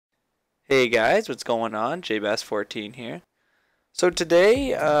Hey guys, what's going on? JBass14 here. So today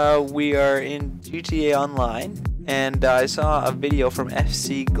we are in GTA Online, and I saw a video from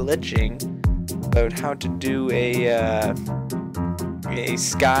FCGlitching about how to do a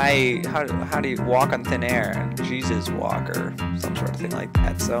sky, how do you walk on thin air, Jesus walk or some sort of thing like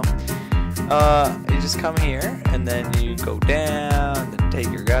that. So you just come here and then you go down, and then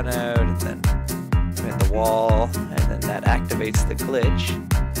take your gun out, and then hit the wall, and then that activates the glitch.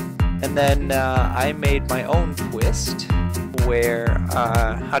 And then I made my own twist where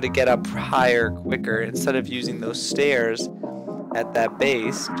how to get up higher quicker instead of using those stairs at that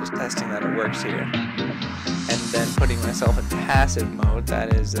base, just testing that it works here. And then putting myself in passive mode,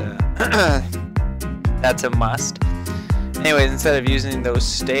 that is that's a must. Anyways, instead of using those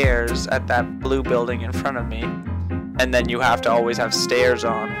stairs at that blue building in front of me, and then you have to always have stairs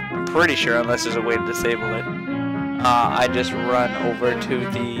on, I'm pretty sure, unless there's a way to disable it, I just run over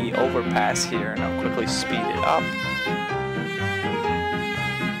to the overpass here and I'll quickly speed it up.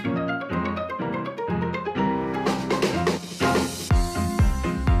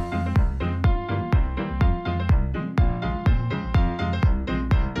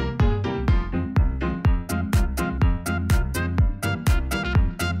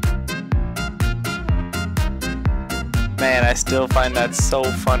 Man, I still find that so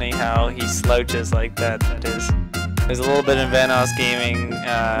funny how he slouches like that. That is. There's a little bit in Vanos Gaming's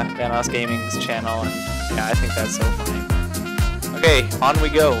channel, and yeah, I think that's so funny. Okay, on we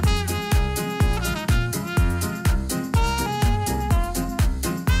go.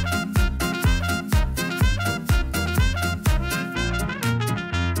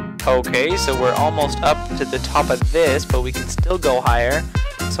 Okay, so we're almost up to the top of this, but we can still go higher.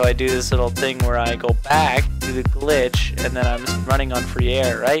 So I do this little thing where I go back, do the glitch, and then I'm just running on free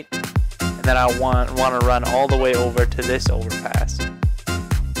air, right? And then I want to run all the way over to this overpass.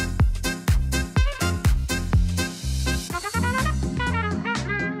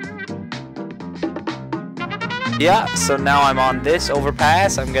 Yeah, so now I'm on this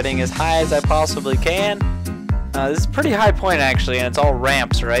overpass. I'm getting as high as I possibly can. This is a pretty high point actually, and it's all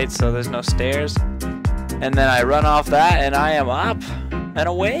ramps, right? So there's no stairs. And then I run off that, and I am up and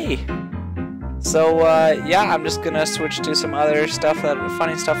away. So yeah, I'm just gonna switch to some other stuff,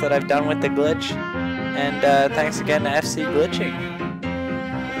 funny stuff that I've done with the glitch. And thanks again to FCGlitching.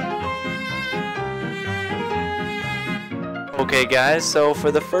 Okay guys, so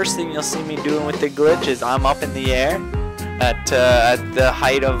for the first thing you'll see me doing with the glitch is I'm up in the air at the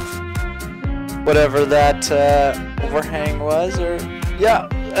height of whatever that overhang was, or yeah,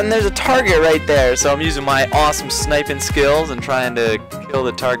 and there's a target right there, so I'm using my awesome sniping skills and trying to kill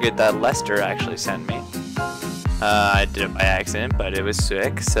the target that Lester actually sent me. I did it by accident, but it was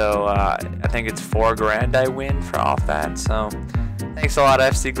sick. So I think it's $4 grand I win off that. So thanks a lot,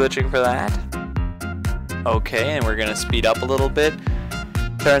 FCGlitching, for that. Okay, and we're gonna speed up a little bit.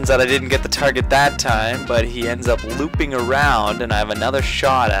 Turns out I didn't get the target that time, but he ends up looping around, and I have another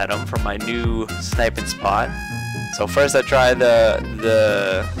shot at him from my new sniping spot. So first I try the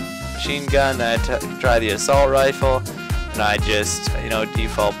machine gun, then I try the assault rifle. And I just,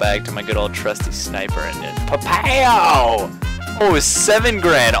 default back to my good old trusty sniper, and then pa-pow! Oh, 7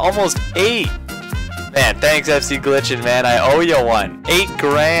 grand, almost 8. Man, thanks FCGlitching, man. I owe you one. 8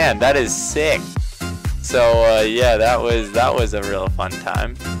 grand. That is sick. So yeah, that was a real fun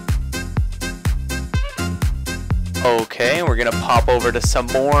time. Okay, we're gonna pop over to some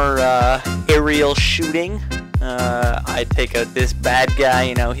more aerial shooting. I take out this bad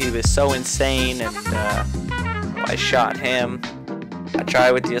guy. He was so insane, and I shot him. I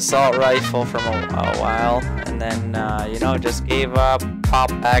tried with the assault rifle for a while, and then, just gave up,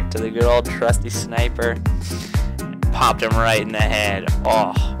 popped back to the good old trusty sniper, and popped him right in the head.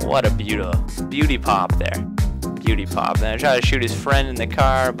 Oh, what a beauty pop there. Beauty pop. Then I tried to shoot his friend in the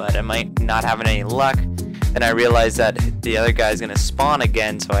car, but I might not have any luck. Then I realized that the other guy's gonna spawn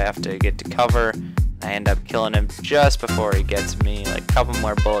again, so I have to get to cover. I end up killing him just before he gets me. Like a couple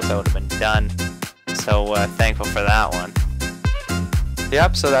more bullets, I would have been done. So thankful for that one.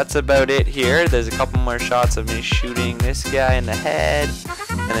 Yep, so that's about it here. There's a couple more shots of me shooting this guy in the head,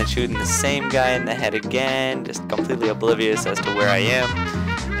 and then shooting the same guy in the head again, just completely oblivious as to where I am.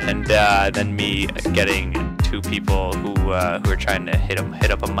 And then me getting 2 people who are trying to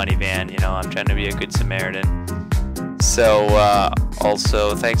hit up a money van. I'm trying to be a good Samaritan. So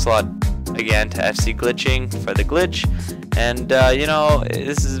also thanks a lot again to FCGlitching for the glitch. And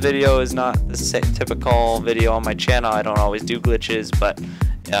this video is not the typical video on my channel. I don't always do glitches, but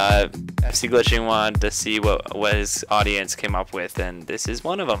FCGlitching wanted to see what his audience came up with, and this is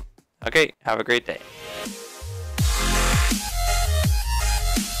one of them. Okay, have a great day.